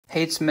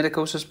Hates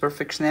medicosis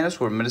perfectionalis,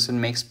 where medicine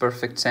makes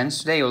perfect sense.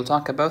 Today we'll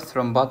talk about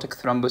Thrombotic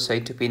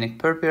Thrombocytopenic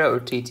Purpura or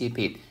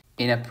TTP.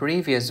 In a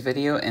previous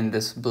video in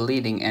this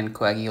bleeding and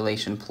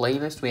coagulation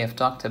playlist, we have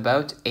talked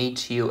about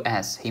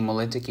HUS,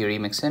 Hemolytic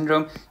Uremic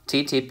Syndrome.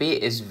 TTP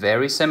is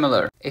very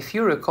similar. If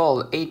you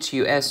recall,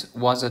 HUS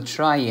was a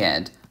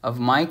triad of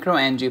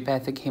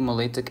microangiopathic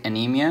hemolytic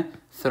anemia,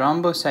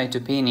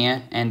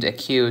 thrombocytopenia, and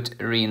acute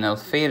renal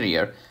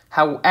failure.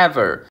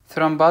 However,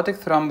 Thrombotic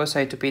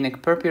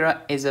Thrombocytopenic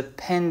Purpura is a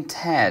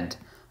pentad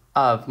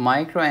of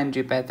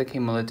microangiopathic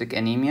hemolytic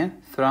anemia,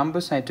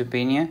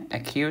 thrombocytopenia,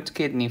 acute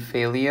kidney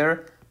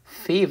failure,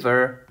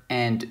 fever,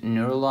 and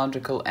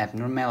neurological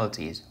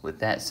abnormalities. With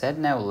that said,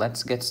 now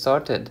let's get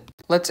started.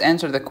 Let's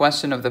answer the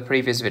question of the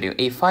previous video.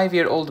 A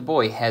 5-year-old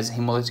boy has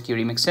hemolytic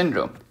uremic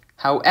syndrome.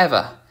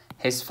 However,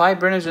 his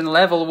fibrinogen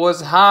level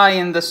was high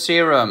in the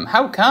serum.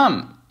 How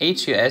come?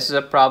 HUS is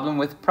a problem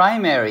with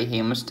primary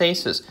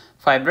hemostasis.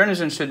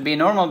 Fibrinogen should be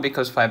normal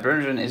because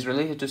fibrinogen is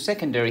related to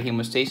secondary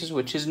hemostasis,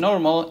 which is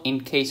normal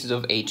in cases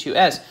of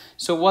HUS.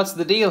 So what's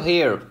the deal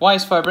here? Why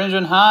is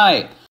fibrinogen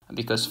high?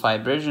 Because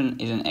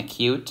fibrinogen is an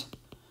acute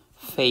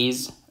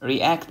phase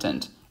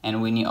reactant.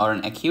 And when you are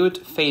an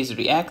acute phase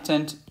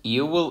reactant,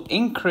 you will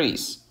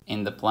increase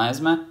in the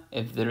plasma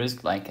if there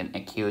is like an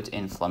acute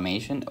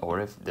inflammation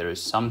or if there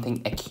is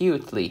something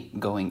acutely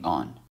going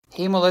on.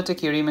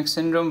 Hemolytic Uremic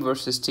Syndrome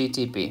versus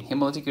TTP.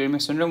 Hemolytic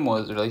Uremic Syndrome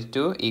was related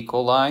to E.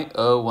 coli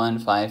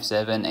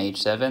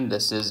 0157H7.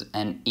 This is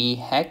an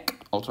EHEC,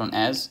 also known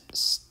as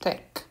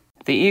STEC.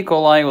 The E.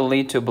 coli will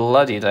lead to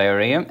bloody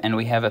diarrhea, and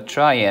we have a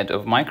triad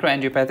of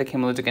microangiopathic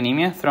hemolytic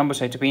anemia,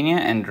 thrombocytopenia,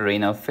 and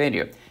renal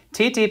failure.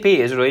 TTP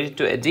is related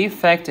to a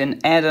defect in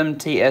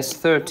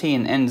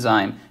ADAMTS13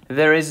 enzyme.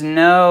 There is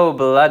no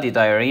bloody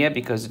diarrhea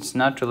because it's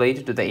not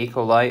related to the E.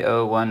 coli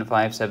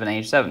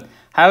 0157H7.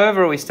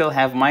 However, we still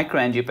have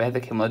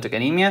microangiopathic hemolytic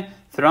anemia,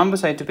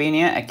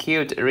 thrombocytopenia,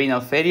 acute renal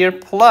failure,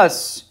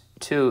 plus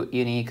two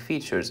unique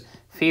features: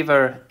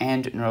 fever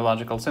and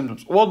neurological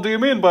symptoms. What do you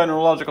mean by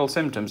neurological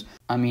symptoms?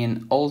 I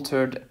mean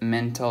altered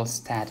mental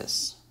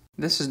status.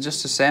 This is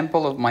just a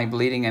sample of my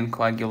bleeding and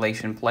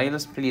coagulation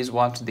playlist. Please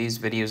watch these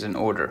videos in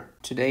order.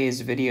 Today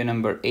is video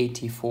number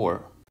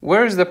 84.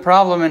 Where is the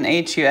problem in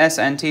HUS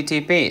and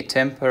TTP?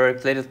 Temporary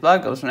platelet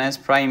plaque, also known as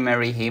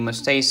primary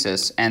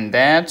hemostasis. And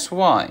that's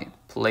why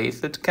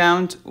platelet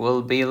count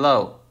will be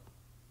low,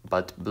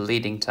 but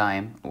bleeding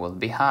time will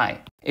be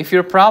high. If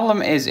your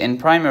problem is in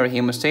primary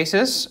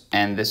hemostasis,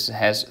 and this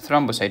has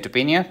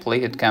thrombocytopenia,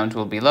 platelet count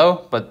will be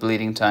low, but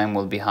bleeding time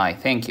will be high.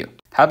 Thank you.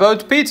 How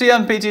about PT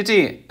and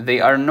PTT? They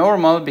are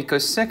normal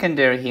because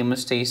secondary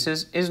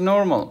hemostasis is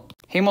normal.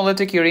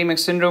 Hemolytic uremic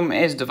syndrome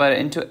is divided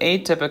into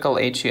atypical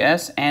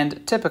HUS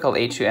and typical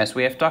HUS.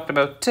 We have talked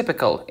about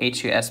typical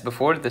HUS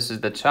before. This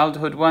is the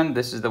childhood one.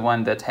 This is the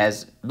one that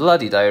has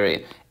bloody diarrhea.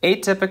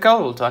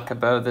 Atypical, we'll talk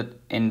about it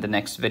in the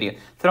next video.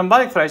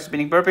 Thrombotic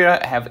thrombocytopenic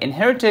purpura have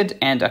inherited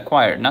and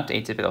acquired, not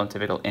atypical and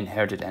typical,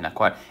 inherited and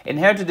acquired.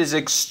 Inherited is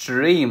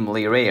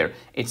extremely rare.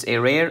 It's a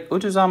rare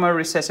autosomal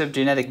recessive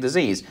genetic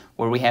disease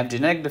where we have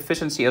genetic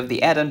deficiency of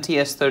the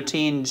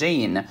ADAMTS13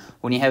 gene.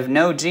 When you have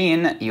no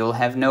gene, you'll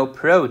have no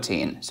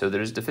protein. So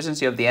there is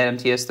deficiency of the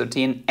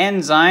ADAMTS13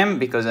 enzyme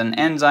because an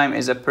enzyme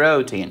is a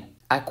protein.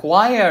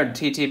 Acquired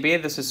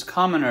TTP, this is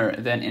commoner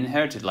than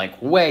inherited,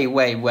 like way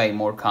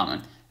more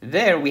common.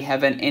 There we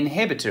have an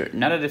inhibitor,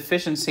 not a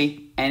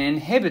deficiency, an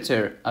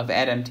inhibitor of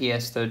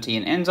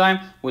ADAMTS13 enzyme,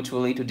 which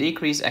will lead to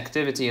decreased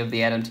activity of the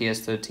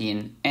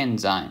ADAMTS13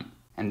 enzyme.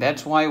 And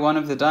that's why one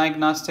of the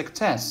diagnostic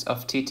tests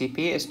of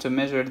TTP is to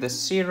measure the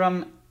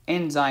serum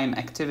enzyme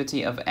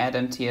activity of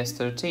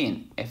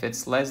ADAMTS13. If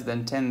it's less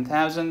than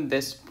 10,000,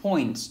 this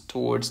points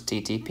towards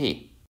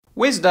TTP.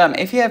 Wisdom: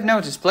 if you have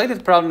noticed,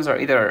 platelet problems are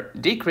either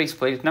decreased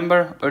platelet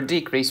number or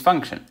decreased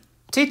function.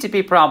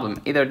 TTP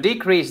problem, either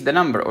decrease the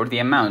number or the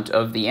amount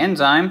of the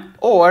enzyme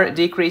or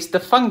decrease the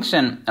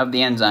function of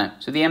the enzyme.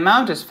 So the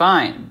amount is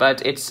fine,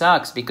 but it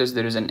sucks because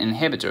there is an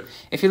inhibitor.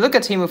 If you look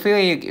at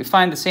hemophilia, you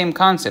find the same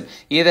concept.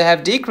 You either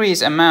have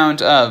decreased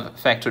amount of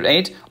factor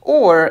VIII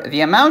or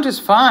the amount is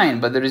fine,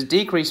 but there is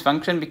decreased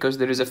function because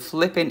there is a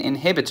flipping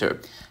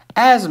inhibitor.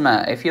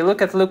 Asthma, if you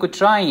look at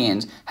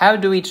leukotrienes, how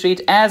do we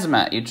treat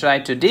asthma? You try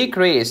to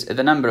decrease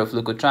the number of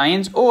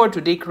leukotrienes or to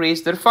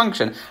decrease their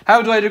function.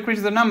 How do I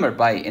decrease the number?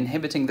 By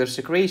inhibiting their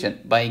secretion,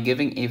 by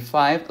giving a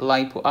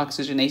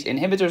 5-lipoxygenase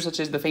inhibitor such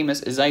as the famous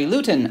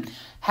Xylutin.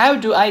 How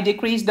do I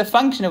decrease the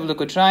function of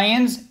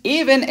leukotrienes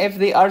even if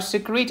they are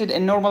secreted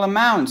in normal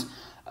amounts?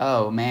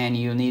 Oh man,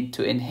 you need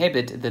to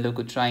inhibit the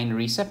leukotriene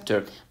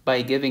receptor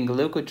by giving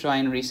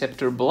leukotriene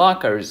receptor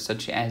blockers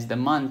such as the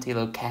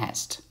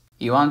montelukast.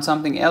 You want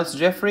something else,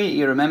 Jeffrey?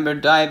 You remember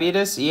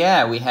diabetes?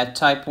 Yeah, we had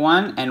type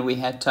 1 and we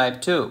had type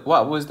 2.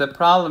 What was the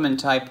problem in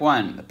type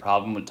 1? The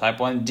problem with type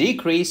 1,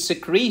 decreased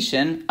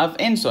secretion of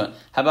insulin.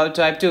 How about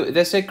type 2?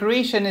 The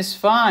secretion is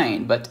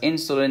fine, but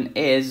insulin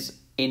is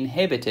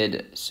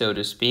inhibited, so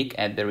to speak,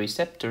 at the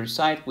receptor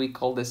site. We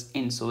call this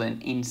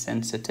insulin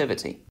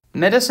insensitivity.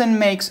 Medicine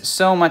makes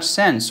so much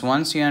sense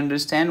once you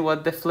understand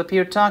what the flip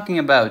you're talking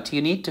about. You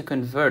need to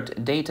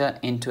convert data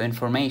into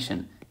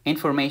information,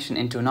 information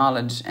into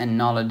knowledge, and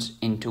knowledge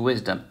into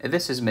wisdom.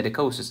 This is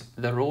medicosis,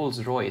 the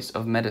Rolls-Royce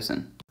of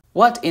medicine.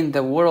 What in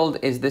the world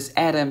is this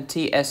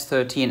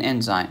ADAMTS13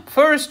 enzyme?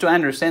 First, to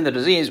understand the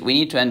disease, we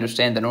need to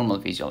understand the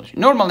normal physiology.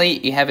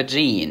 Normally, you have a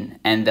gene,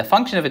 and the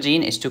function of a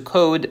gene is to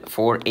code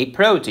for a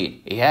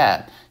protein.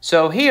 Yeah.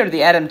 So here, the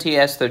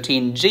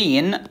ADAMTS13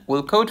 gene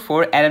will code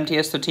for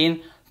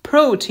ADAMTS13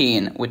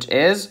 protein, which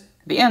is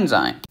the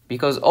enzyme,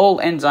 because all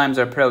enzymes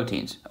are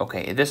proteins.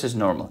 Okay, this is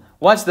normal.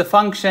 What's the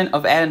function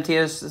of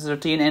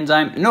ADAMTS13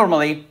 enzyme?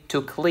 Normally,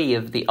 to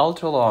cleave the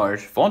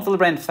ultra-large von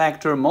Willebrand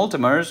factor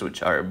multimers,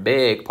 which are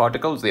big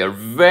particles. They are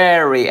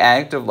very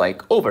active,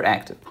 like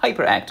overactive,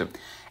 hyperactive,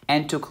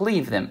 and to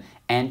cleave them,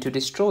 and to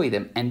destroy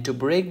them, and to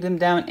break them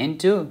down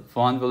into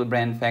von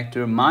Willebrand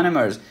factor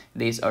monomers.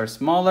 These are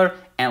smaller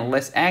and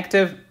less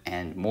active,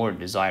 and more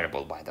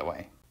desirable, by the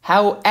way.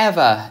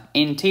 However,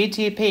 in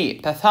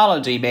TTP,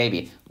 pathology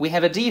baby, we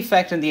have a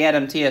defect in the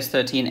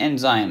ADAMTS13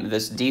 enzyme.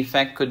 This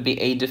defect could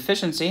be a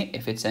deficiency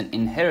if it's an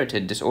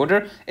inherited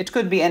disorder. It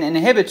could be an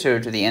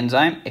inhibitor to the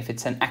enzyme if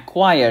it's an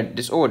acquired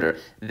disorder.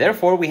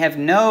 Therefore, we have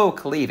no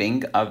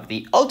cleaving of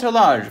the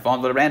ultra-large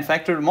von Willebrand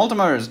factor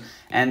multimers,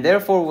 and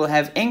therefore we'll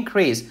have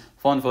increased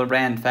von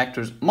Willebrand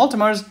factors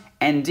multimers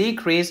and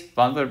decrease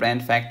von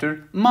Willebrand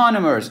factor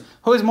monomers.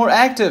 Who is more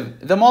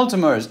active? The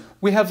multimers.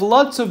 We have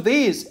lots of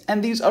these,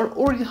 and these are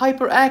already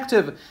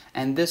hyperactive,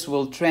 and this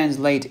will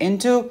translate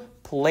into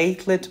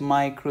platelet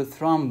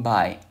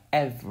microthrombi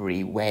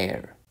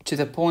everywhere, to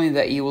the point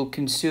that you will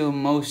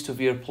consume most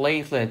of your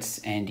platelets,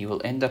 and you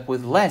will end up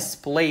with less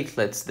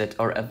platelets that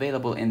are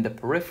available in the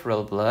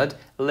peripheral blood,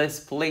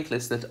 less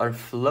platelets that are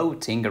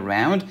floating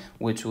around,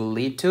 which will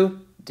lead to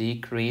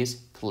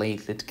decreased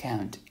platelet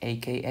count,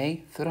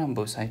 aka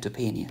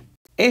thrombocytopenia.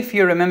 If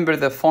you remember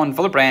the von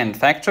Willebrand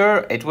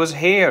factor, it was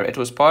here. It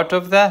was part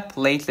of the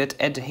platelet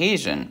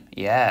adhesion.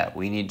 Yeah,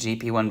 we need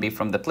GP1b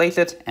from the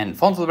platelet and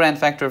von Willebrand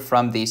factor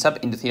from the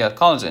subendothelial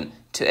collagen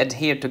to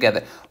adhere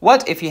together.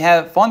 What if you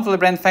have von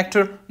Willebrand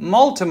factor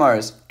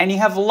multimers and you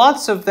have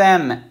lots of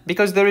them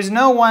because there is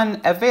no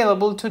one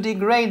available to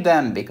degrade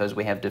them because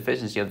we have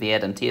deficiency of the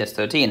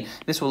ADAMTS13?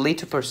 This will lead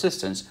to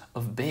persistence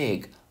of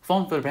big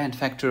von Willebrand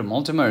factor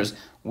multimers,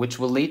 which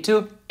will lead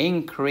to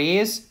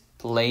increased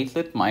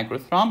platelet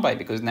microthrombi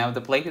because now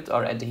the platelets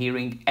are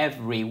adhering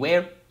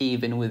everywhere,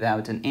 even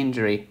without an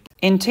injury.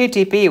 In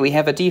TTP, we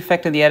have a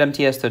defect in the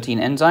ADAMTS13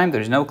 enzyme.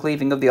 There is no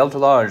cleaving of the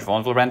ultra-large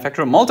von Willebrand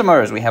factor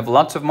multimers. We have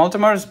lots of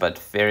multimers, but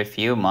very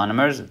few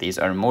monomers. These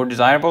are more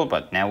desirable,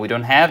 but now we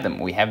don't have them.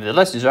 We have the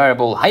less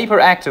desirable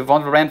hyperactive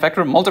von Willebrand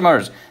factor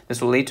multimers.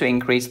 This will lead to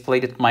increased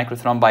platelet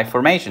microthrombi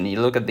formation. You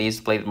look at these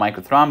platelet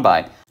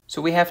microthrombi.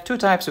 So we have two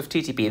types of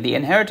TTP. The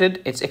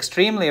inherited, it's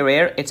extremely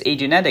rare. It's a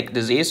genetic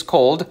disease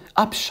called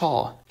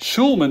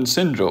Upshaw-Schulman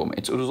syndrome.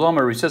 It's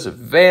autosomal recessive,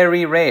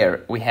 very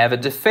rare. We have a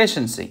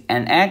deficiency,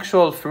 an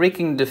actual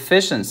freaking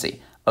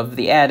deficiency of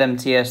the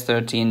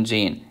ADAMTS13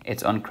 gene.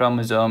 It's on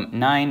chromosome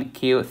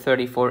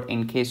 9q34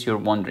 in case you're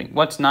wondering.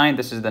 What's 9?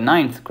 This is the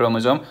 9th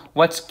chromosome.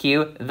 What's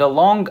q? The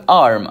long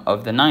arm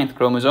of the 9th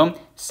chromosome,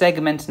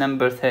 segment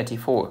number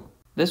 34.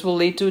 This will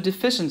lead to a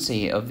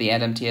deficiency of the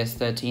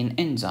ADAMTS13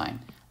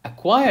 enzyme.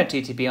 Acquired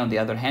TTP, on the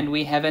other hand,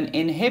 we have an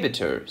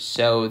inhibitor,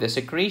 so the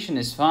secretion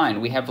is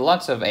fine. We have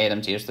lots of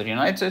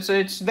ADAMTS13,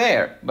 it's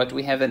there, but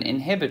we have an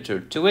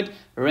inhibitor to it,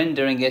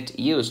 rendering it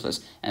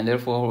useless, and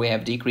therefore we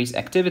have decreased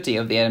activity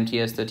of the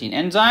ADAMTS13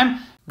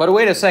 enzyme. But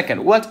wait a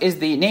second, what is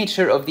the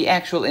nature of the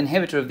actual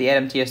inhibitor of the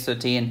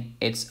ADAMTS13?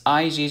 It's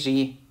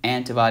IgG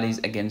antibodies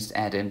against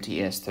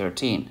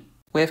ADAMTS13.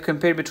 We have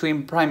compared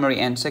between primary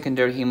and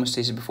secondary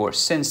hemostasis before.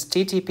 Since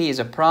TTP is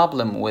a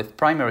problem with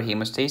primary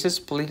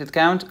hemostasis, platelet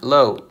count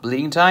low,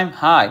 bleeding time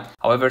high.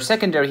 However,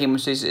 secondary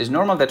hemostasis is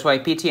normal, that's why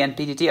PT and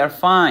PTT are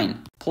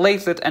fine.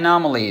 Platelet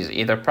anomalies,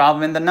 either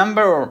problem in the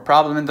number or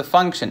problem in the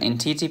function. In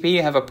TTP,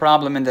 you have a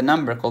problem in the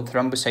number called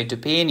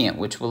thrombocytopenia,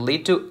 which will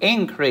lead to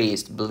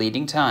increased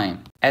bleeding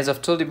time. As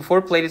I've told you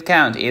before, platelet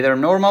count, either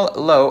normal,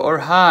 low, or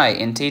high.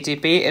 In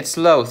TTP, it's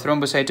low,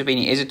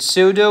 thrombocytopenia. Is it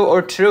pseudo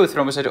or true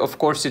thrombocytopenia? Of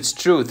course, it's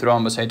true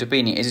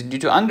thrombocytopenia. Is it due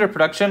to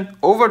underproduction,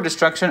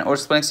 overdestruction, or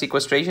splenic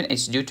sequestration?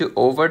 It's due to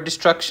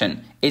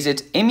overdestruction. Is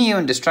it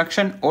immune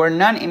destruction or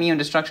non-immune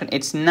destruction?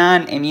 It's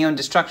non-immune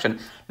destruction.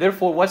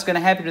 Therefore, what's going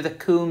to happen to the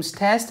Coombs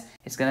test?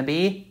 It's going to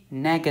be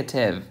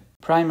negative.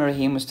 Primary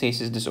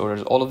hemostasis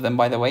disorders, all of them,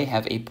 by the way,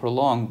 have a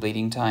prolonged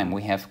bleeding time.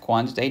 We have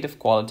quantitative,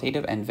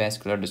 qualitative, and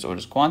vascular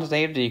disorders.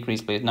 Quantitative,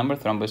 decreased platelet number,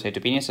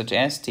 thrombocytopenia, such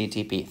as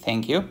TTP.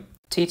 Thank you.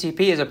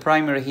 TTP is a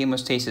primary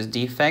hemostasis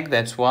defect.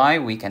 That's why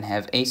we can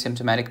have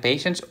asymptomatic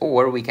patients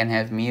or we can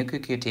have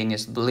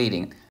mucocutaneous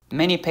bleeding.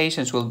 Many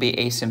patients will be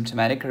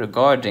asymptomatic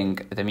regarding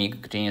the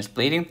mucocutaneous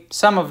bleeding.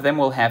 Some of them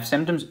will have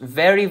symptoms.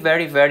 Very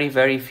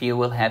few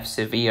will have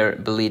severe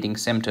bleeding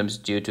symptoms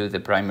due to the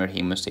primary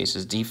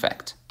hemostasis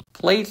defect.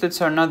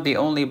 Platelets are not the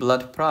only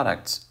blood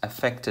products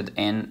affected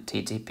in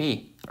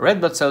TTP. Red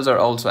blood cells are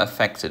also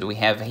affected. We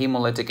have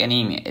hemolytic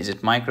anemia. Is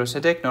it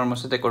microcytic,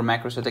 normocytic, or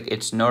macrocytic?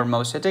 It's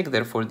normocytic,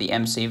 therefore the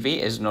MCV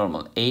is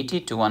normal,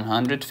 80 to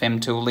 100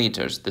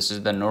 femtoliters. This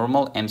is the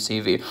normal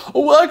MCV.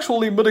 Oh,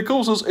 actually,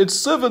 medicosis, it's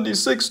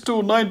 76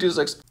 to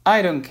 96.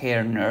 I don't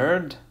care,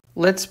 nerd.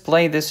 Let's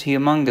play this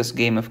humongous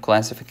game of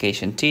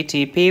classification.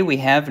 TTP, we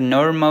have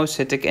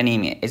normocytic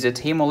anemia. Is it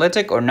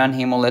hemolytic or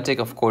non-hemolytic?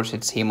 Of course,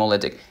 it's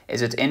hemolytic.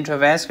 Is it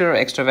intravascular or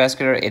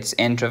extravascular? It's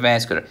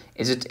intravascular.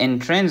 Is it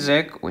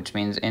intrinsic, which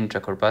means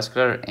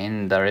intracorpuscular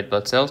in the red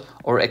blood cells,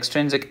 or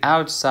extrinsic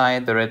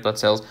outside the red blood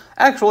cells?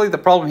 Actually, the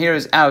problem here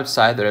is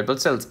outside the red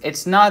blood cells.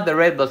 It's not the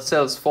red blood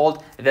cells'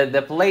 fault that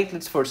the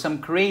platelets, for some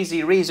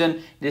crazy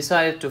reason,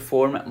 decided to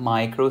form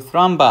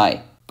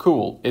microthrombi.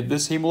 Cool. Is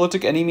this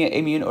hemolytic anemia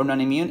immune or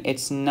non-immune?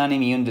 It's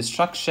non-immune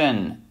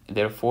destruction.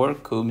 Therefore,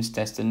 Coombs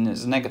test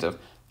is negative.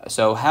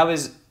 So how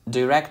is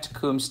direct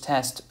Coombs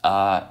test?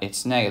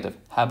 It's negative.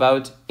 How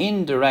about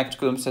indirect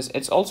Coombs test?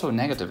 It's also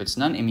negative. It's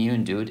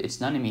non-immune, dude.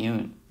 It's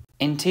non-immune.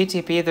 In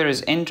TTP, there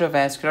is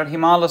intravascular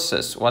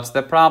hemolysis. What's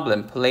the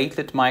problem?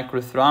 Platelet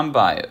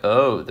microthrombi.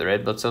 Oh, the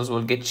red blood cells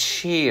will get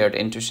sheared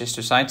into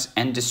schistocytes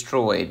and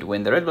destroyed.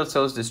 When the red blood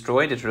cell is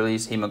destroyed, it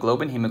releases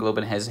hemoglobin.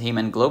 Hemoglobin has heme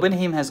and globin.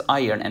 Heme has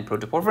iron and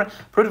protoporphyrin.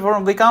 Protoporphyrin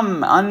will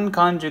become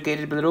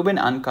unconjugated bilirubin.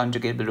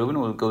 Unconjugated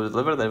bilirubin will go to the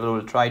liver. The liver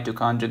will try to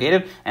conjugate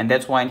it. And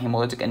that's why in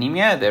hemolytic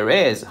anemia, there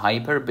is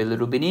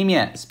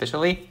hyperbilirubinemia,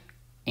 especially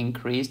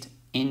increased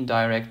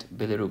indirect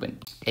bilirubin,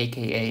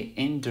 aka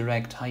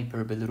indirect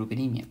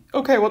hyperbilirubinemia.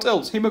 Okay, what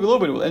else?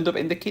 Hemoglobin will end up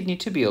in the kidney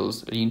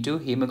tubules, leading to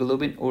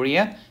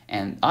hemoglobinuria,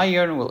 and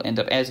iron will end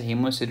up as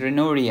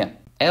hemosideриnuria.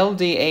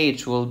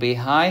 LDH will be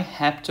high,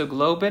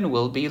 haptoglobin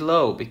will be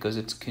low because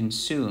it's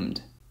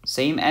consumed.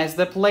 Same as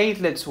the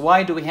platelets.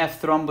 Why do we have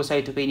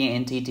thrombocytopenia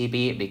in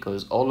TTP?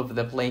 Because all of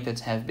the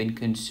platelets have been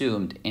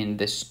consumed in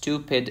the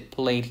stupid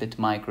platelet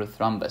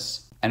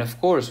microthrombus. And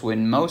of course,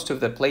 when most of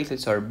the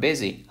platelets are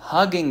busy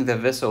hugging the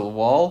vessel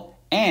wall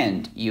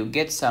and you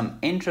get some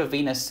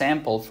intravenous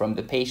sample from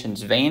the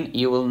patient's vein,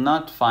 you will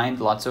not find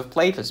lots of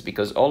platelets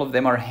because all of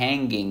them are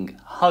hanging,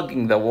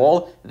 hugging the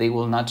wall. They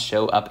will not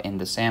show up in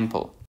the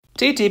sample.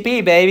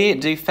 TTP, baby,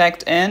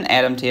 defect in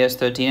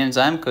ADAMTS13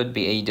 enzyme could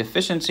be a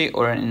deficiency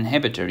or an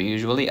inhibitor,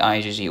 usually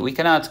IgG. We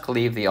cannot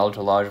cleave the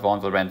ultra-large von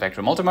Willebrand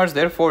factor multimers,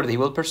 therefore they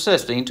will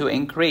persist, leading to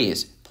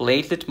increase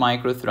platelet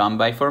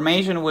microthrombi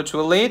formation, which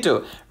will lead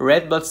to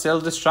red blood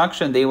cell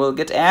destruction. They will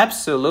get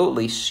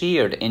absolutely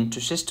sheared into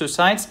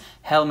schistocytes,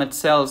 helmet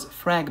cells,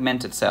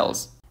 fragmented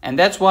cells. And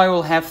that's why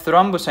we'll have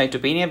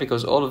thrombocytopenia,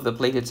 because all of the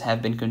platelets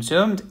have been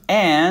consumed,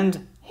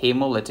 and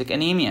hemolytic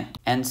anemia.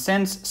 And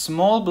since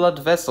small blood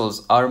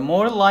vessels are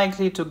more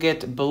likely to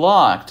get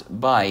blocked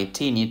by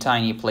teeny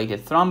tiny platelet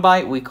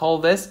thrombi, we call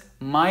this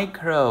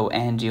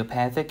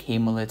microangiopathic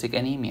hemolytic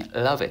anemia.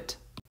 Love it.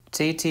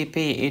 Ctp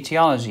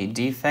etiology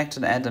defect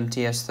in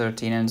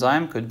ADAMTS13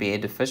 enzyme could be a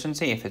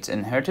deficiency. If it's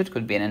inherited,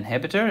 could be an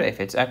inhibitor. If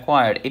it's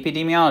acquired,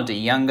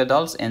 epidemiology, young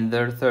adults in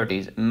their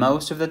 30s.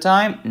 Most of the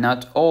time,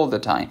 not all the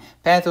time.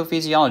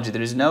 Pathophysiology,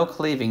 there is no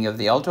cleaving of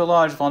the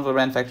ultra-large von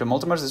Willebrand factor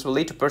multimers. This will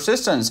lead to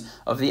persistence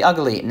of the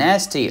ugly,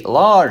 nasty,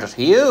 large,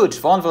 huge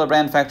von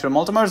Willebrand factor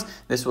multimers.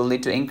 This will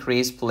lead to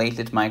increased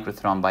platelet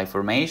microthrombi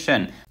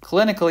formation.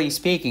 Clinically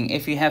speaking,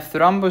 if you have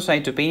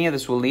thrombocytopenia,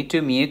 this will lead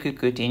to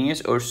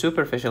mucocutaneous or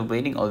superficial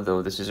bleeding,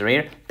 although this is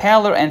rare,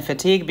 pallor and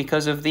fatigue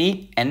because of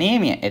the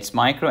anemia. It's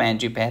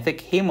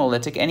microangiopathic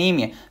hemolytic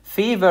anemia.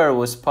 Fever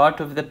was part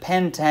of the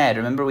pentad.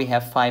 Remember, we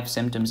have 5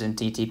 symptoms in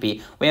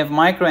TTP. We have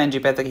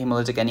microangiopathic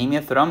hemolytic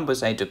anemia,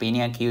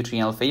 thrombocytopenia, acute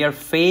renal failure,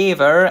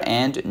 fever,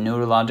 and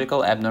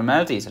neurological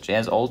abnormalities such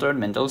as altered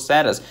mental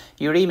status.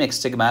 Uremic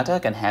stigmata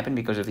can happen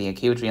because of the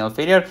acute renal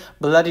failure.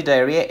 Bloody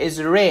diarrhea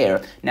is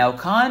rare. Now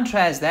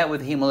contrast that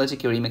with hemolytic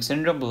uremic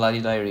syndrome. Bloody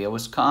diarrhea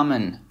was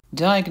common.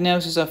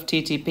 Diagnosis of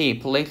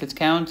TTP, platelet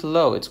count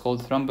low, it's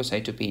called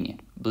thrombocytopenia.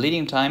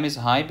 Bleeding time is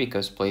high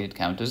because platelet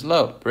count is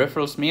low.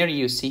 Peripheral smear,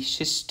 you see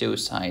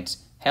schistocytes,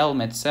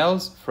 helmet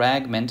cells,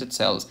 fragmented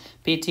cells.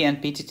 PT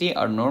and PTT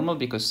are normal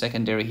because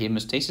secondary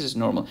hemostasis is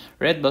normal.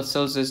 Red blood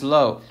cells is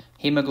low.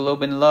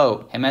 Hemoglobin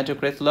low.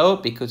 Hematocrit low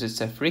because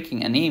it's a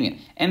freaking anemia.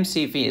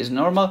 MCV is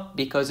normal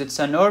because it's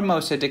a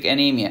normocytic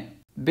anemia.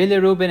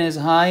 Bilirubin is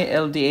high,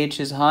 LDH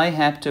is high,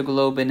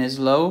 haptoglobin is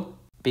low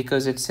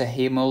because it's a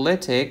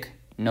hemolytic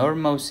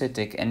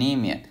normocytic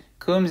anemia.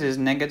 Coombs is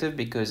negative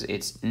because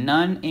it's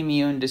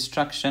non-immune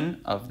destruction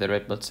of the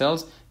red blood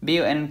cells.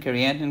 BUN and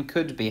creatinine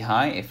could be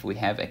high if we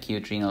have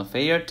acute renal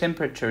failure.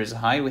 Temperature is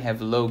high. We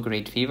have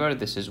low-grade fever.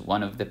 This is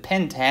one of the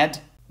pentad.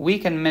 We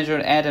can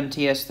measure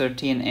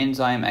ADAMTS13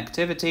 enzyme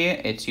activity.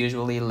 It's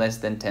usually less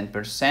than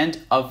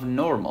 10% of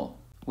normal,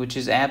 which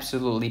is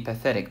absolutely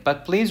pathetic.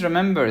 But please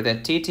remember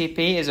that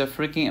TTP is a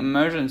freaking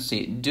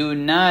emergency. Do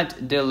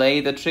not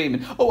delay the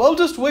treatment. Oh, I'll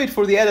just wait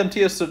for the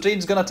ADAMTS13.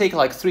 It's gonna take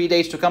like 3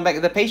 days to come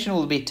back. The patient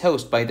will be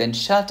toast by then.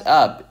 Shut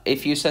up.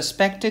 If you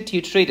suspect it,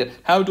 you treat it.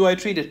 How do I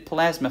treat it?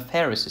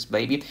 Plasmapheresis,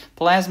 baby.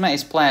 Plasma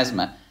is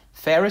plasma.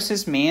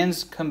 Pheresis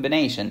means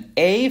combination.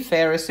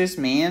 Apheresis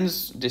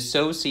means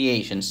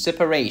dissociation,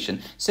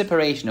 separation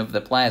of the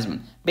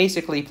plasma.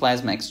 Basically,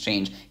 plasma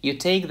exchange. You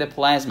take the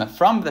plasma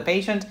from the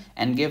patient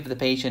and give the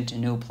patient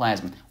new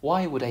plasma.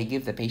 Why would I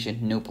give the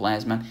patient new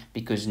plasma?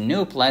 Because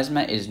new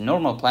plasma is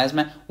normal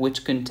plasma,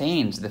 which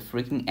contains the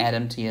freaking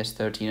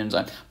ADAMTS13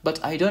 enzyme. But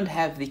I don't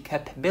have the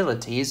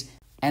capabilities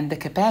and the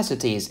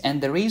capacities and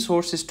the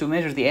resources to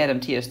measure the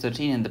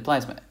ADAMTS13 in the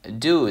plasma.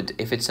 Dude,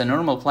 if it's a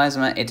normal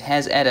plasma, it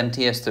has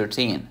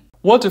ADAMTS13.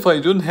 What if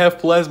I don't have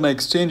plasma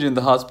exchange in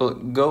the hospital?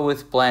 Go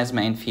with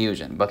plasma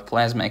infusion, but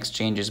plasma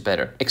exchange is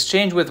better.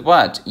 Exchange with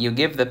what? You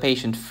give the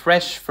patient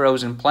fresh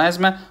frozen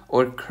plasma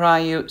or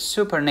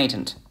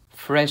cryo-supernatant.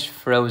 Fresh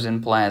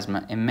frozen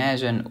plasma.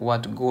 Imagine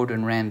what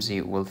Gordon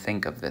Ramsay will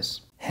think of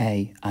this.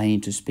 Hey, I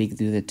need to speak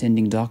to the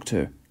attending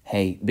doctor.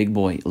 Hey, big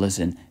boy,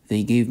 listen.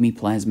 They gave me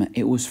plasma.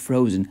 It was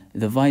frozen.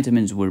 The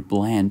vitamins were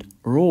bland,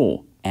 raw,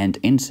 and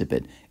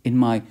insipid. In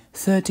my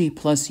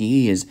 30+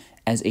 years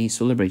as a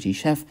celebrity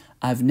chef,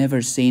 I've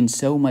never seen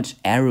so much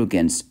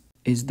arrogance.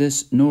 Is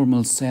this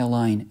normal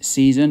saline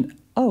seasoned?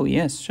 Oh,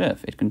 yes,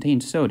 chef. It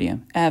contains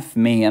sodium. F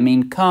me. I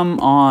mean, come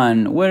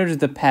on. Where's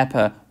the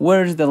pepper?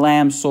 Where's the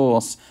lamb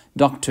sauce?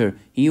 Doctor,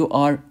 you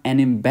are an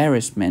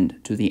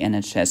embarrassment to the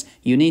NHS.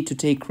 You need to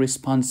take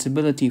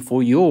responsibility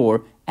for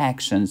your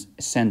actions,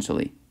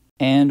 essentially.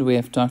 And we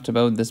have talked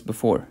about this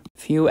before.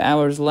 Few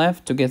hours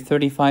left to get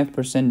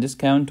 35%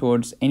 discount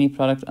towards any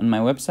product on my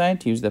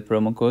website. Use the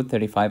promo code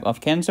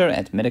 35OFFCANCER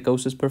at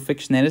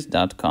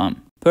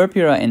medicosisperfectionis.com.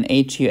 Purpura in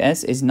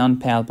HUS is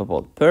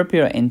non-palpable.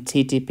 Purpura in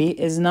TTP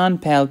is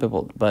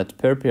non-palpable. But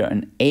purpura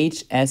in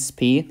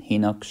HSP,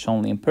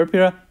 Henoch-Schönlein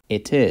purpura,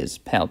 it is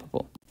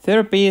palpable.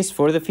 Therapies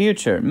for the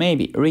future,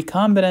 maybe.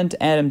 Recombinant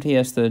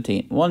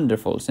ADAMTS13.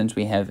 Wonderful. Since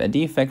we have a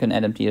defect in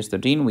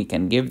ADAMTS13, we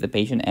can give the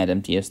patient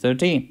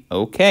ADAMTS13.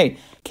 Okay.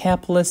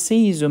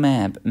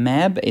 Caplacizumab.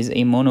 MAB is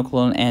a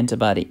monoclonal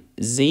antibody.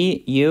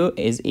 ZU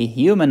is a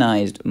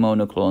humanized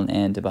monoclonal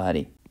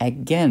antibody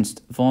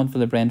against von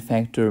Willebrand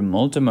factor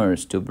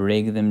multimers to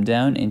break them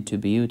down into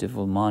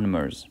beautiful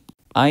monomers.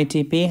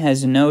 ITP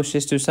has no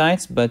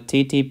schistocytes, but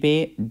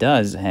TTP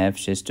does have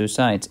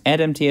schistocytes.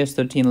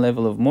 ADAMTS13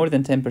 level of more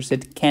than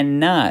 10%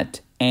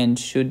 cannot and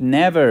should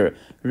never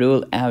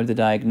rule out the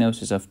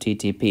diagnosis of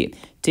TTP.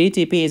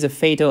 TTP is a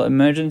fatal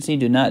emergency.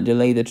 Do not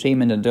delay the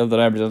treatment until the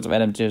lab results of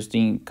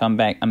ADAMTS13 come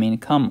back. I mean,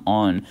 come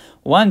on.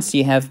 Once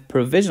you have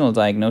provisional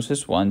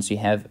diagnosis, once you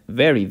have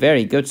very,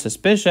 very good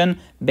suspicion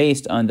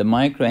based on the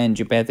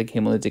microangiopathic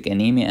hemolytic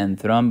anemia and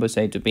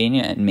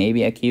thrombocytopenia and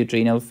maybe acute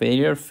renal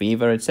failure,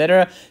 fever,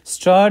 etc.,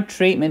 start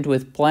treatment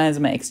with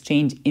plasma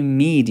exchange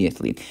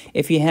immediately.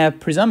 If you have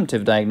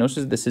presumptive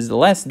diagnosis, this is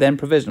less than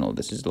provisional.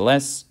 This is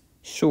less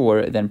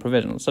sure than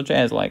provisional, such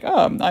as like,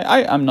 I'm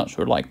not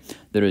sure, like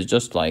there is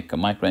just like a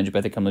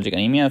microangiopathic hemolytic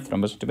anemia,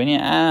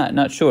 thrombocytopenia,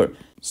 not sure.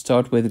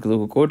 Start with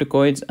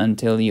glucocorticoids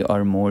until you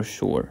are more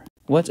sure.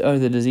 What are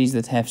the diseases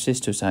that have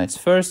schistocytes?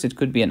 First, it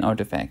could be an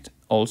artifact.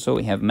 Also,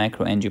 we have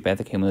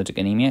macroangiopathic hemolytic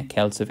anemia,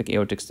 calcific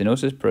aortic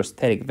stenosis,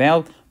 prosthetic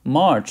valve,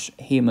 March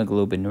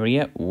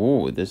hemoglobinuria.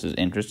 Oh, this is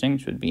interesting.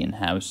 Should be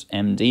in-house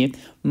MD.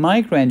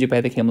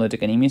 Microangiopathic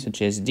hemolytic anemia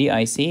such as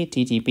DIC,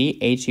 TTP,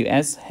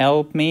 HUS,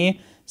 help me,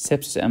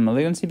 sepsis and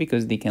malignancy,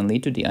 because they can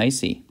lead to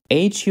DIC.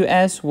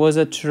 HUS was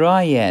a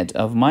triad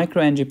of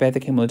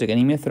microangiopathic hemolytic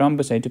anemia,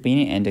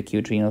 thrombocytopenia, and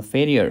acute renal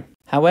failure.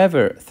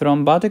 However,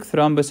 thrombotic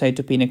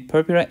thrombocytopenic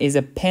purpura is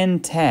a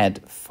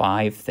pentad,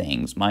 5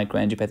 things: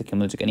 microangiopathic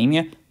hemolytic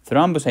anemia,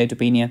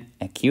 thrombocytopenia,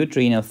 acute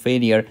renal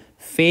failure,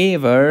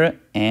 fever,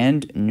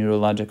 and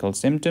neurological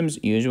symptoms,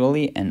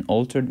 usually an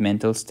altered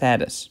mental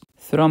status.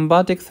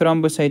 Thrombotic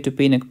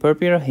thrombocytopenic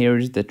purpura, here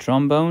is the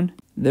trombone.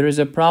 There is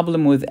a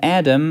problem with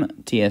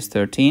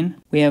ADAMTS13.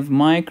 We have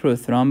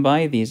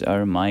microthrombi, these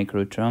are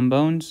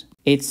microtrombones.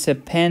 It's a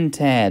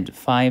pentad,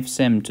 5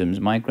 symptoms: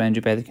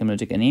 microangiopathic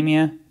hemolytic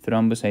anemia,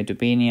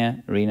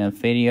 thrombocytopenia, renal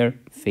failure,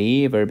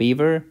 fever,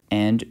 beaver,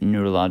 and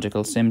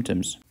neurological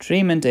symptoms.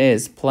 Treatment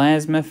is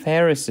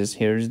plasmapheresis,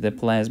 here is the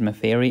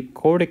plasmaphery,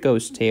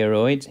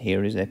 corticosteroids,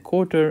 here is a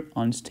quarter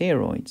on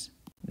steroids.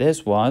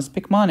 This was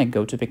Picmonic.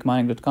 Go to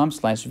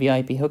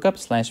picmonic.com/VIP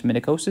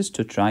hookup/medicosis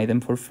to try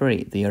them for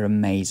free. They are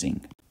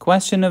amazing.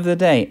 Question of the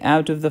day.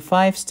 Out of the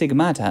 5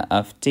 stigmata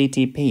of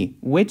TTP,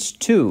 which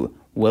 2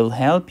 will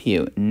help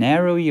you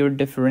narrow your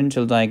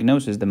differential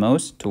diagnosis the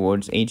most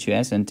towards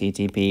HUS and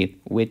TTP?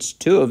 Which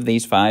 2 of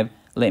these 5?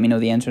 Let me know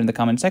the answer in the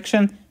comment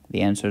section.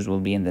 The answers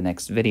will be in the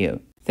next video.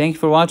 Thank you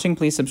for watching.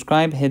 Please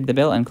subscribe, hit the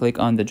bell, and click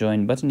on the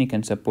join button. You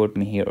can support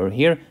me here or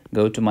here.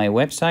 Go to my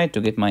website to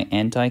get my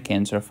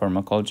anti-cancer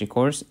pharmacology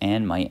course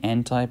and my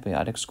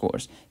antibiotics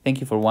course.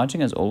 Thank you for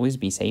watching. As always,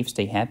 be safe,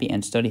 stay happy,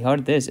 and study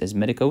hard. This is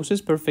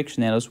Medicosis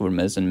Perfectionalis, where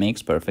medicine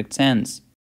makes perfect sense.